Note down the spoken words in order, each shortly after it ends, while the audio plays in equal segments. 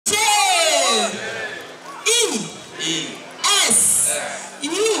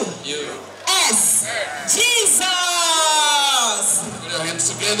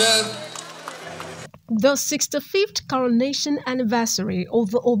The 65th coronation anniversary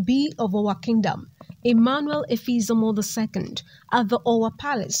of the Obi of Owa Kingdom, Emmanuel Efizomo II, at the Owa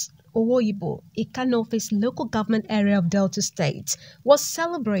Palace, Owoyibo, Ikanofis local government area of Delta State, was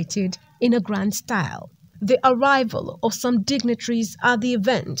celebrated in a grand style. The arrival of some dignitaries at the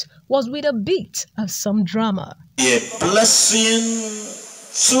event was with a bit of some drama. A blessing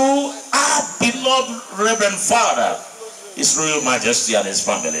to our beloved Reverend Father, His Royal Majesty and his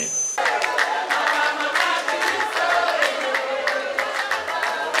family.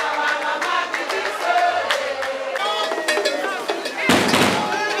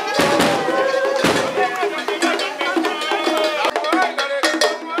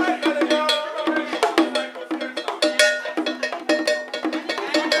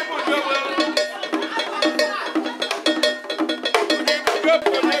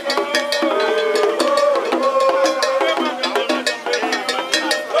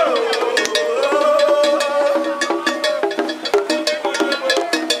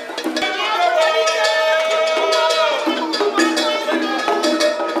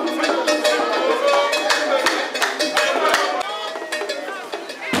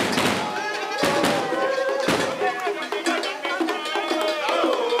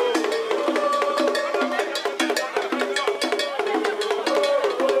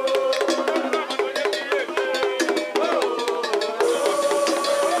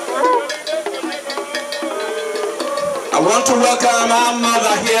 I want to welcome our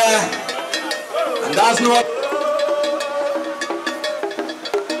mother here, and that's not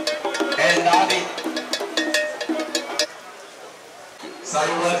and daddy. So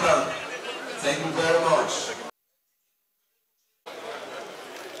you're welcome. Thank you very much.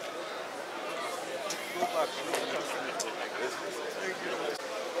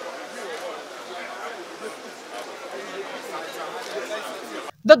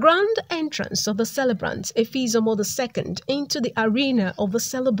 The grand entrance of the celebrant Efizomo II into the arena of the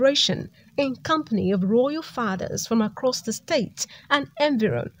celebration in company of royal fathers from across the state and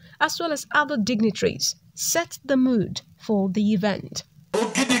environ, as well as other dignitaries, set the mood for the event.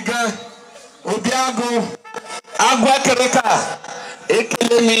 Ogidiga, Obiago, Agwakereka,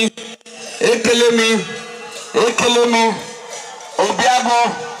 Ekelemi,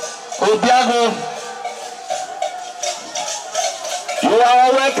 Obiago. You are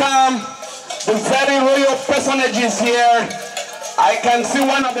all welcome. The very royal personages here. I can see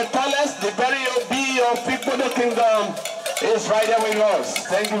one of the tallest, the very Obi of Owa Kingdom is right there with us.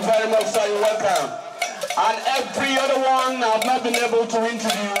 Thank you very much, sir. You're welcome. And every other one I've not been able to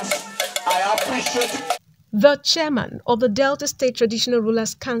introduce, I appreciate it. The chairman of the Delta State Traditional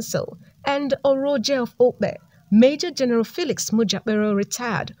Rulers Council and Obi of Owa, Major General Felix Mujabero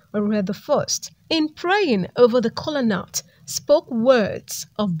retired, Ore the First, in praying over the colonel, spoke words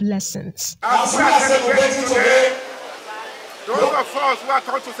of blessings. As we are celebrating today, those of us who are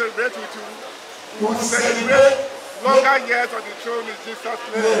taught to celebrate with you, we will celebrate longer years on the throne in Jesus'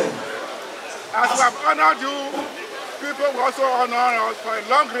 name. As we have honored you, people will also honor us for a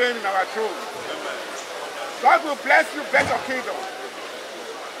long reign in our throne. God will bless you, bless your kingdom.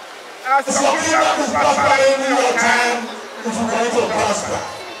 As your kingdom is prospering in your time, it will going to prosper.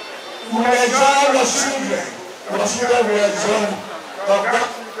 You will enjoy your children. Your children will enjoy your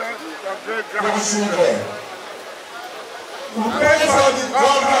grandchildren, your great-grandchildren. We pray for the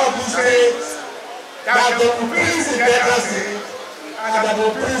governor of the state that they will please in Delta State and that they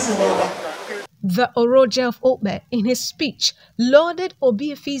will please in Owa. The Obi of Owa, in his speech, lauded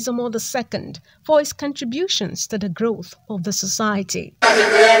Obi Efizomo II for his contributions to the growth of the society. It's a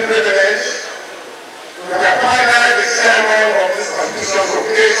great privilege to accompany the chairman of this auspicious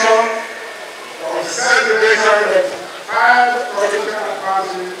occasion of the celebration of 5 coronation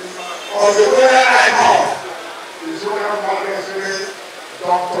anniversaries of the royal icon, His Royal Majesty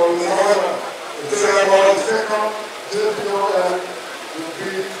Dr. Emmanuel Efizomo II, JPOL,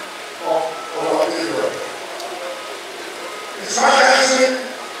 the of our Israel. His Majesty,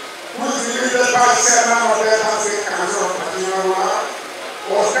 who is the leader by chairman of the Delta State Council of Traditional Rulers,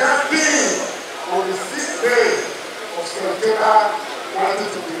 was campaigning on the 6th day of September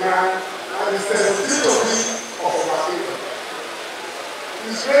 1959 and the 17th of our Israel.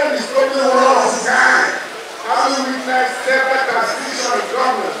 His reign is only one of his kind, having witnessed several transitions of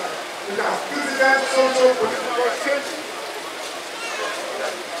government with a precedent social-political changes.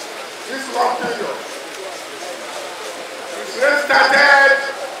 This long period. His reign started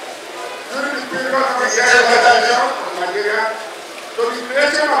during the period of the election of Nigeria to the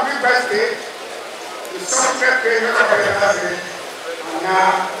creation of the West State, the subsequent creation of Delta State, and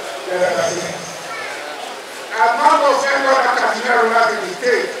now Delta State. I'm not of any other Catholic ruler in the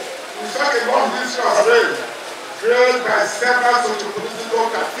state. It's such a long history of reign, created by several socio-political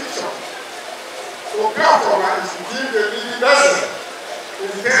traditions. Obi of Owa is indeed a living lesson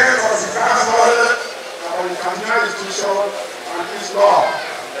in terms of the vast knowledge about the Catholic institution and its law.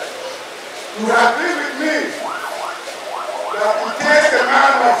 You agree with me that it takes a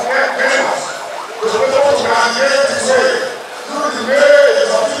man of great means to be able to navigate his way through the maze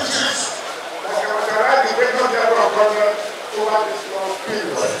of issues that characterize the greater level of government over this long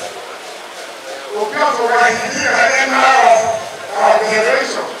period. Obi of Owa is indeed an emblem of our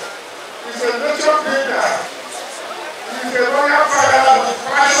generation. He's a nation builder. He's a royal father with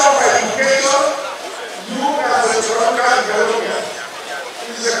passion for education, youth and sociological development.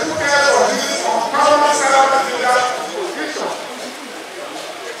 He's a cooker for his uncommon servant leadership position.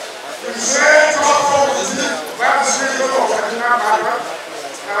 His great thoughtful with his vast wisdom of national matters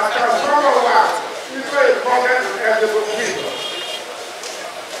has transformed Owa into a modern and eligible king.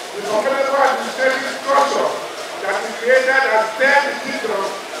 The communal administrative structure that he created has steered the kingdom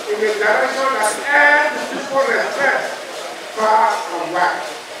in a direction that earned the people respect far and wide.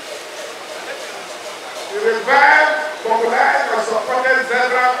 He revived, mobilized, and supported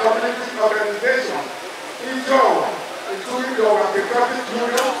several community organizations in Owa, including the Owa Patriotic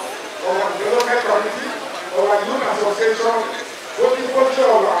Union, Owa Development Committee, Owa Youth Association, Owa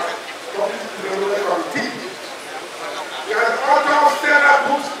Community Development Committee. He has authored several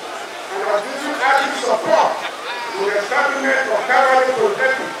books and has given active support to the establishment of cavalry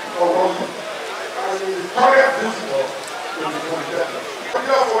protective of Owa as a current visitor to the Polytechnic.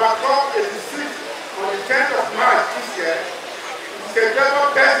 Obi of Owa Club 86 on the 10th of March this year is a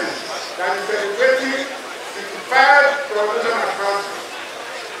global person that is celebrating 65 coronation anniversary.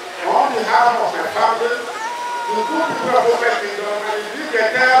 On behalf of my family, the good people of Owa Kingdom, and indeed the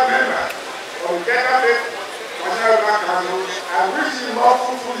entire members of the database National Council, I wish you more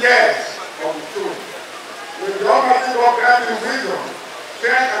fruitful years of the throne. May the Almighty God grant you wisdom,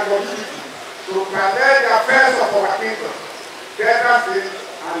 strength, and ability to manage the affairs of our kingdom, Delta State,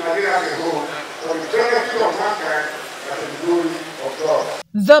 and Nigeria as a whole, for the benefit of mankind and the glory of God.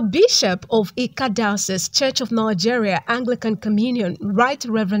 The Bishop of Ika Diocese, Church of Nigeria Anglican Communion, Right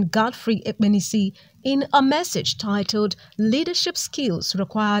Reverend Godfrey Ekpenisi, in a message titled Leadership Skills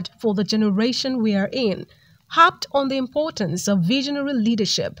Required for the Generation We Are In, harped on the importance of visionary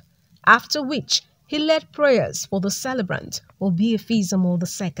leadership, after which he led prayers for the celebrant, Obi of Owa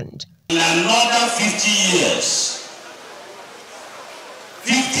II. In another 50 years,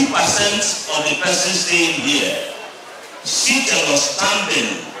 50% of the person staying here, seated or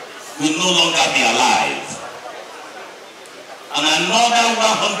standing, will no longer be alive. And another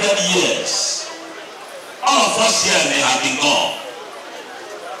 100 years, all of us here may have been gone.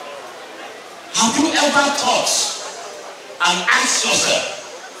 Have you ever thought and asked yourself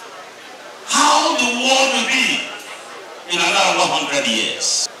how the world will be in another 100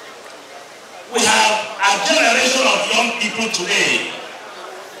 years? We have a generation of young people today,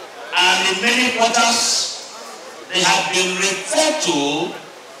 and in many quarters, they have been referred to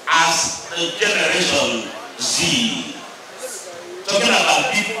as the Generation Z. Talking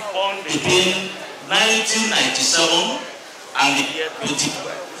about people born between 1997 and the year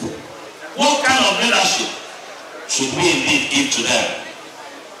 2012. What kind of leadership should we indeed give to them?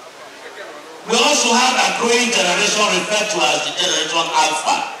 We also have a growing generation referred to as the Generation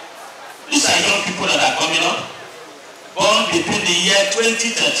Alpha. These are young people that are coming up, born between the year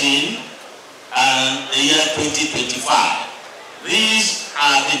 2013 and the year 2025. These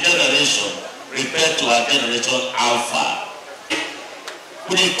are the generation referred to as Generation Alpha.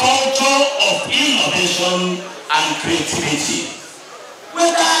 With a culture of innovation and creativity.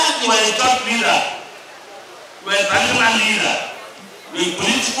 Whether you are a church leader, you are a traditional leader, you are a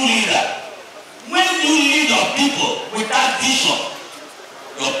political leader, when you lead your people with that vision,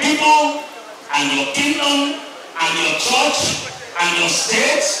 your people and your kingdom and your church and your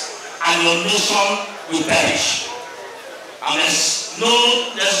state and your nation will perish. And there's no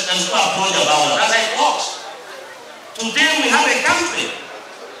approach about it. That's how it works. Today we have a country,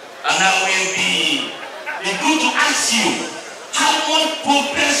 and I will be good to ask you how much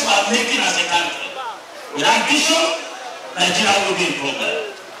progress we are making as a country. Without vision, Nigeria will be in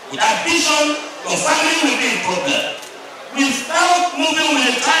problem. Without vision, your family will be in problem. Without moving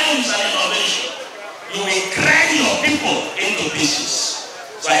with the times and innovation, you will grind your people into pieces.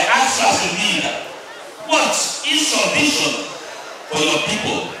 So I ask you as a leader, what is your vision for your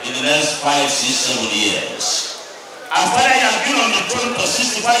people in the next 5, 6, 7 years? Our father has been on the throne for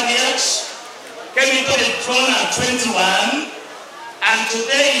 65 years, came into the throne at 21, and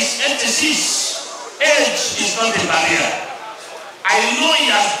today is 86. Age is not a barrier. I know he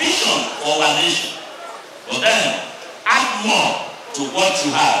has vision for our nation. But then, add more to what you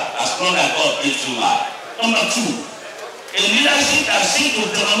have as long as God gives you life. Number two, a leadership that seeks to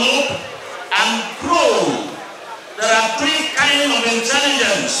develop and grow. There are three kinds of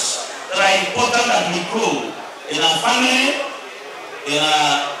intelligence that are important that we grow in our family, in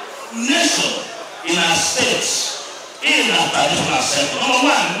our nation, in our states, in our traditional sector. Number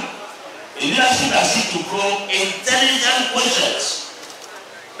one, a leadership that seeks to grow intelligent conscience.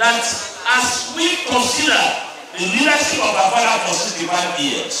 That as we consider the leadership of our father for 65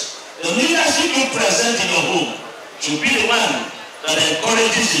 years, the leadership you present in your home should be the one that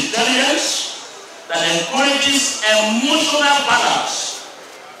encourages intelligence, that encourages emotional balance.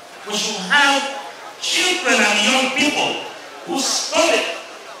 We should have children and young people who study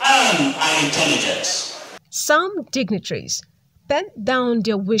and are intelligent. Some dignitaries bent down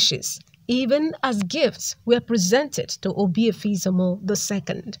their wishes even as gifts were presented to Obi of Owa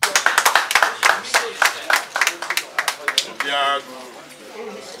II.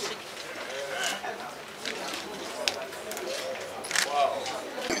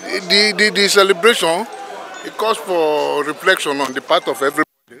 The celebration, it calls for reflection on the part of everybody.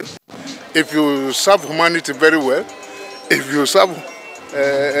 If you serve humanity very well, if you serve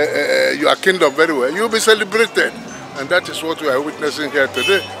your kingdom very well, you'll be celebrated. And that is what we are witnessing here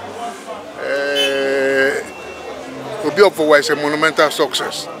today. Obi of Owa is a monumental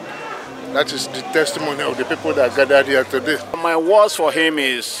success. That is the testimony of the people that gathered here today. My words for him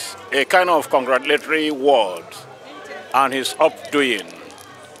is a kind of congratulatory word and his updoing.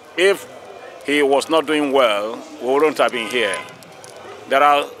 If he was not doing well, we wouldn't have been here. There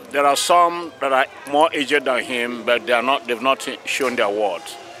are some that are more aged than him, but they've not shown their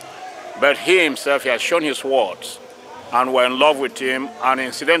words. But he himself, he has shown his words, and we're in love with him. And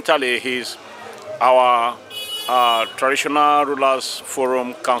incidentally, he's our Traditional Rulers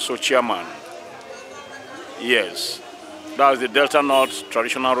Forum Council Chairman. Yes, that's the Delta North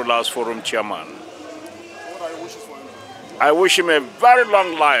Traditional Rulers Forum Chairman. What are your wishes for him? I wish him a very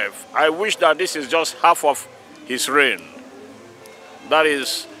long life. I wish that this is just half of his reign. That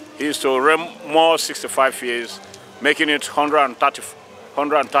is, he is to reign more 65 years, making it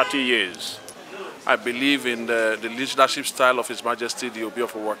 130 years. I believe in the leadership style of His Majesty, the Obi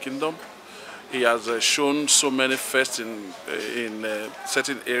of Owa Kingdom. He has shown so many firsts in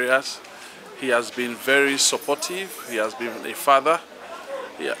certain areas. He has been very supportive. He has been a father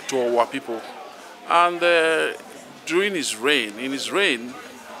to our people. And during his reign,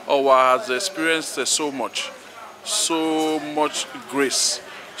 Owa has experienced so much grace,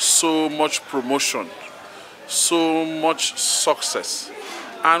 so much promotion, so much success.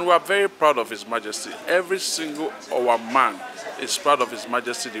 And we are very proud of His Majesty. Every single our man is proud of His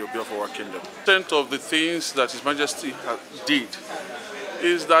Majesty, the Obi of Owa Kingdom. One of the things that His Majesty did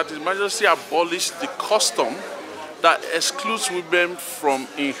is that His Majesty abolished the custom that excludes women from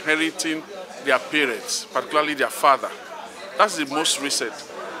inheriting their parents, particularly their father. That's the most recent.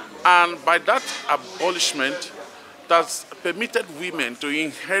 And by that abolishment, that's permitted women to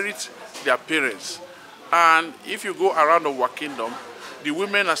inherit their parents. And if you go around our kingdom, the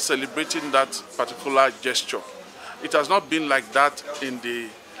women are celebrating that particular gesture. It has not been like that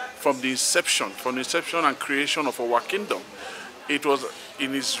from the inception and creation of our kingdom. It was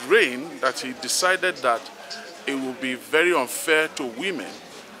in his reign that he decided that it would be very unfair to women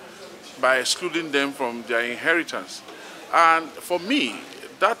by excluding them from their inheritance. And for me,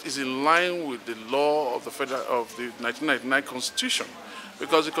 that is in line with the law of the 1999 Constitution,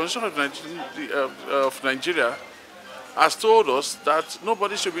 because the Constitution of Nigeria has told us that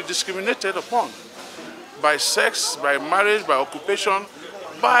nobody should be discriminated upon by sex, by marriage, by occupation,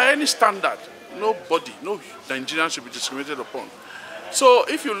 by any standard. Nobody, no Nigerian should be discriminated upon. So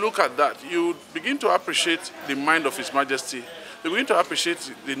if you look at that, you begin to appreciate the mind of His Majesty. You begin to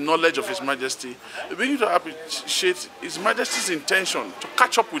appreciate the knowledge of His Majesty. You begin to appreciate His Majesty's intention to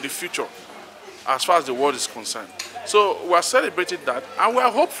catch up with the future as far as the world is concerned. So we are celebrating that, and we are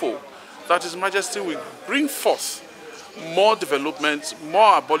hopeful that His Majesty will bring forth more development,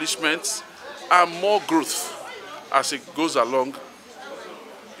 more abolishments, and more growth as it goes along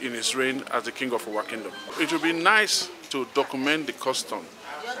in his reign as the King of our Kingdom. It would be nice to document the custom,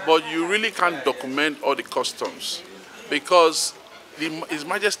 but you really can't document all the customs because His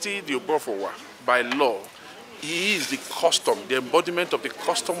Majesty, the Obi of Owa, by law, he is the custom, the embodiment of the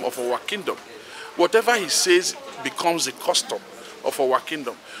custom of our kingdom. Whatever he says becomes the custom of our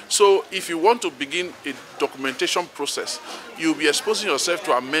kingdom. So if you want to begin a documentation process, you'll be exposing yourself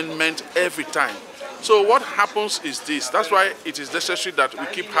to amendment every time. So what happens is this. That's why it is necessary that we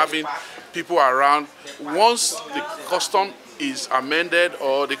keep having people around. Once the custom is amended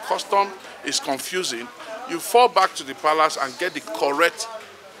or the custom is confusing, you fall back to the palace and get the correct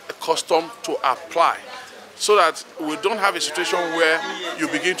custom to apply, so that we don't have a situation where you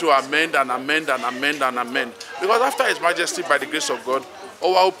begin to amend and amend and amend and amend. Because after His Majesty, by the grace of God,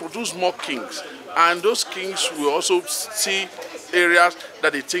 Owa will produce more kings, and those kings will also see areas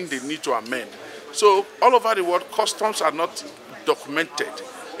that they think they need to amend. So all over the world, customs are not documented.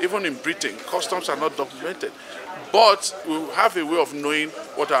 Even in Britain, customs are not documented. But we have a way of knowing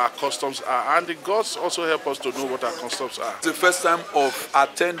what our customs are, and the gods also help us to know what our customs are. It's the first time of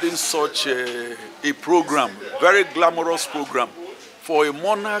attending such a program, very glamorous program, for a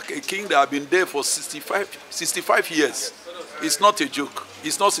monarch, a king that has been there for 65 years. It's not a joke.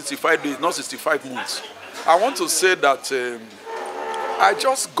 It's not 65 days, not 65 months. I want to say that I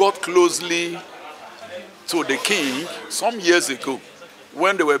just got closely to the king some years ago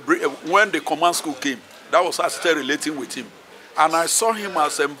when the command school came. That was how I started relating with him. And I saw him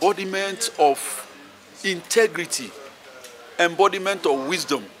as embodiment of integrity, embodiment of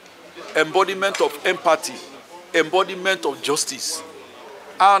wisdom, embodiment of empathy, embodiment of justice.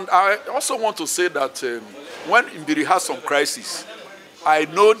 And I also want to say that when Imbiri has some crisis, I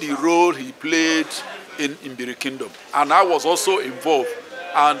know the role he played in Imbiri Kingdom. And I was also involved.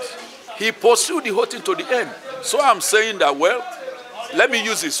 And he pursued the whole thing to the end. So I'm saying that, well, let me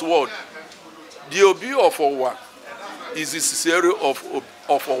use his word. The Obi of Owa is the Cicero of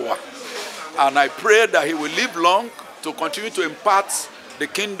Owa. And I pray that he will live long to continue to impart the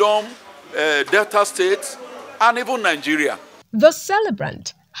kingdom, Delta State, and even Nigeria. The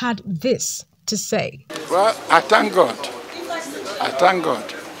celebrant had this to say. Well, I thank God. I thank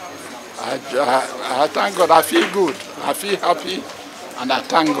God. I thank God. I feel good. I feel happy. And I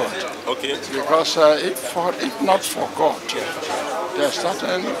thank God. Okay. Because if not for God, there's nothing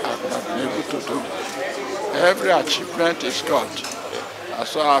I would have been able to do. Every achievement is God.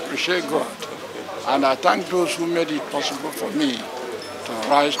 So I appreciate God. And I thank those who made it possible for me to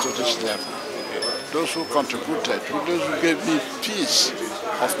rise to this level. Those who contributed, those who gave me peace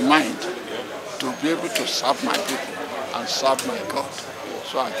of mind to be able to serve my people and serve my God.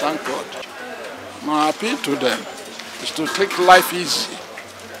 So I thank God. My appeal to them is to take life easy.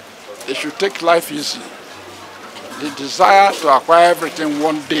 They should take life easy. The desire to acquire everything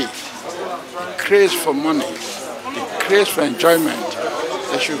one day, the craze for money, the craze for enjoyment,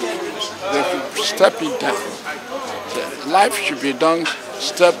 they should step it down. Life should be done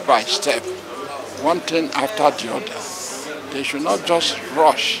step by step, one thing after the other. They should not just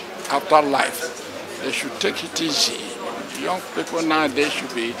rush after life. They should take it easy. Young people nowadays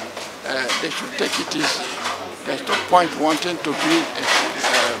should take it easy. There's no point wanting to be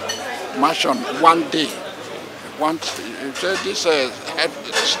a mansion one day. This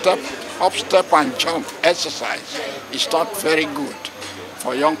up, step and jump exercise is not very good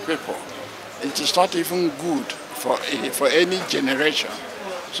for young people. It is not even good for any generation.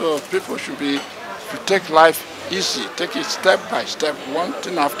 So people should take life easy, take it step by step, one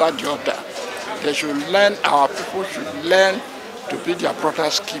thing after the other. They should learn, our people should learn to be their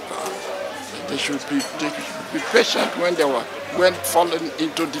brother's keeper. They should be patient when falling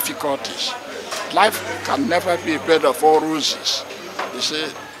into difficulties. Life can never be a bed of all roses. You see,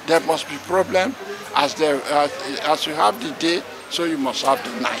 there must be problem. As you have the day, so you must have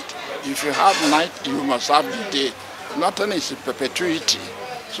the night. If you have night, you must have the day. Nothing is in perpetuity.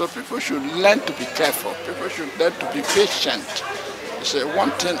 So people should learn to be careful. People should learn to be patient. You see,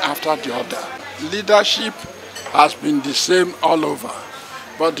 one thing after the other. Leadership has been the same all over.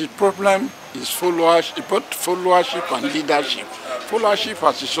 But the problem is followership, both followership and leadership. Followership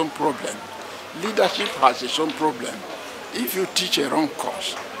has its own problem. Leadership has its own problem. If you teach a wrong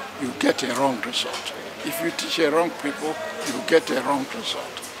course, you get a wrong result. If you teach a wrong people, you get a wrong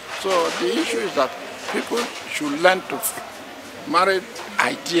result. So the issue is that people should learn to marry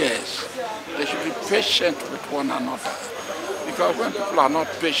ideas. They should be patient with one another. Because when people are not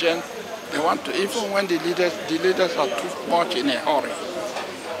patient, they want to, even when the leaders are too much in a hurry,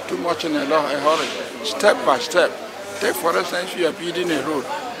 step by step. Take for instance, you are building a road.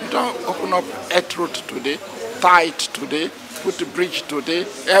 You don't open up earth road today, tie it today, put the bridge today,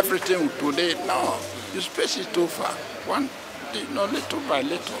 everything today. No, you space it over. Little by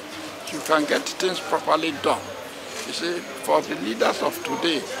little, you can get things properly done. You see, for the leaders of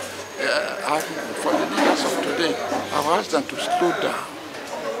today, I've asked them to slow down.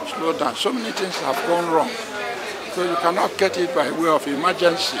 Slow down. So many things have gone wrong. So you cannot get it by way of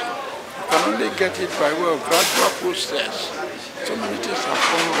emergency. You can only get it by way of gradual process. So many things have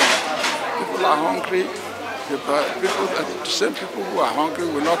gone wrong. People are hungry. The same people who are hungry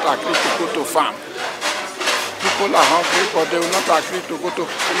will not agree to go to farm. People are hungry, but they will not agree to go to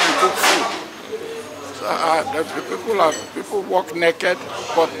cook food. So, people walk naked,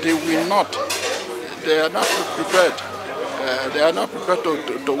 but they will not. They are not prepared. They are not prepared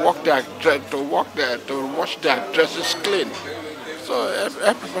to wash their dresses clean. So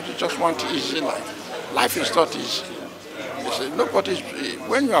everybody just wants easy life. Life is not easy. You see,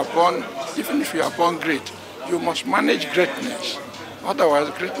 when you are born, even if you are born great, you must manage greatness. Otherwise,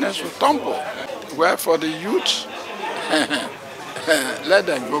 greatness will tumble. Well, for the youth, let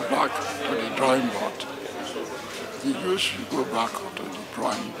them go back to the drawing board. The youth should go back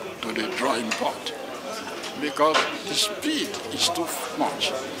to the drawing board. Because the speed is too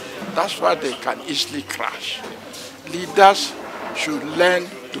much. That's why they can easily crash. Leaders should learn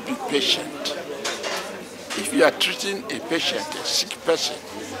to be patient. If you are treating a patient, a sick person,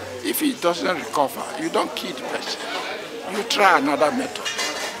 if he doesn't recover, you don't kill the person. You try another method.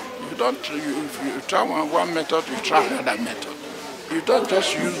 If you try one method, you try another method. You don't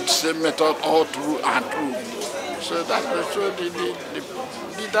just use the same method all through and through. So that's so the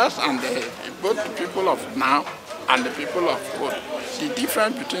leaders and both the people of now and the people of old. The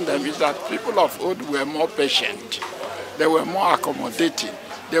difference between them is that people of old were more patient. They were more accommodating.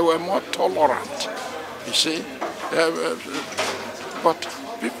 They were more tolerant. You see, but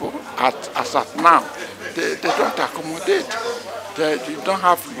people as at now, they don't accommodate. You don't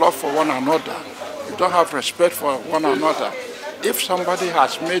have love for one another. You don't have respect for one another. If somebody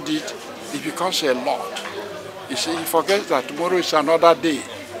has made it, it becomes a lot. You see, he forgets that tomorrow is another day.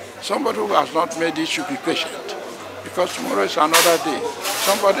 Somebody who has not made it should be patient, because tomorrow is another day.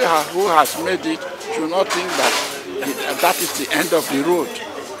 Somebody who has made it should not think that that is the end of the road.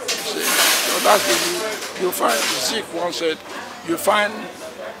 You see? So that's you find. Zeke once said, you find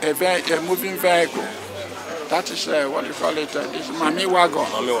a moving vehicle. That is what you call it. This mammy wagon.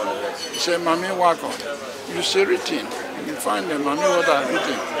 It's a mammy wagon. You see written. You find a mammy wagon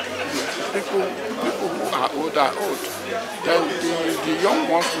written. People who are old are old. Then the young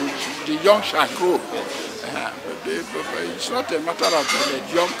ones, the young shall grow. It's not a matter of the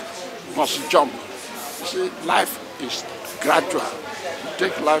young must jump. You see, life is gradual. You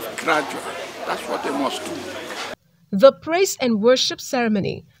take life gradual. That's what they must do. The praise and worship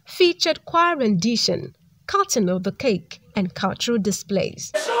ceremony featured choir rendition, cutting of the cake, and cultural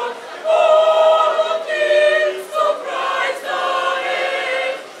displays.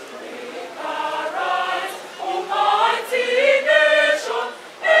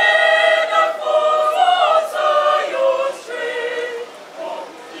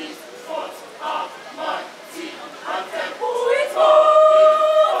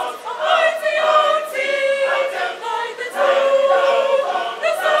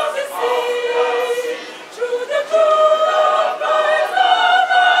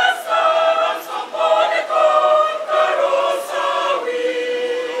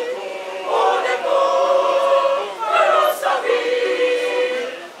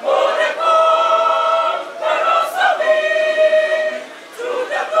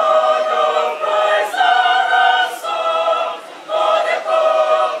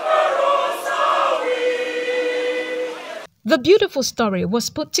 The beautiful story was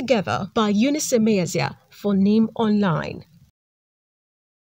put together by Eunice Meazia for NIM Online.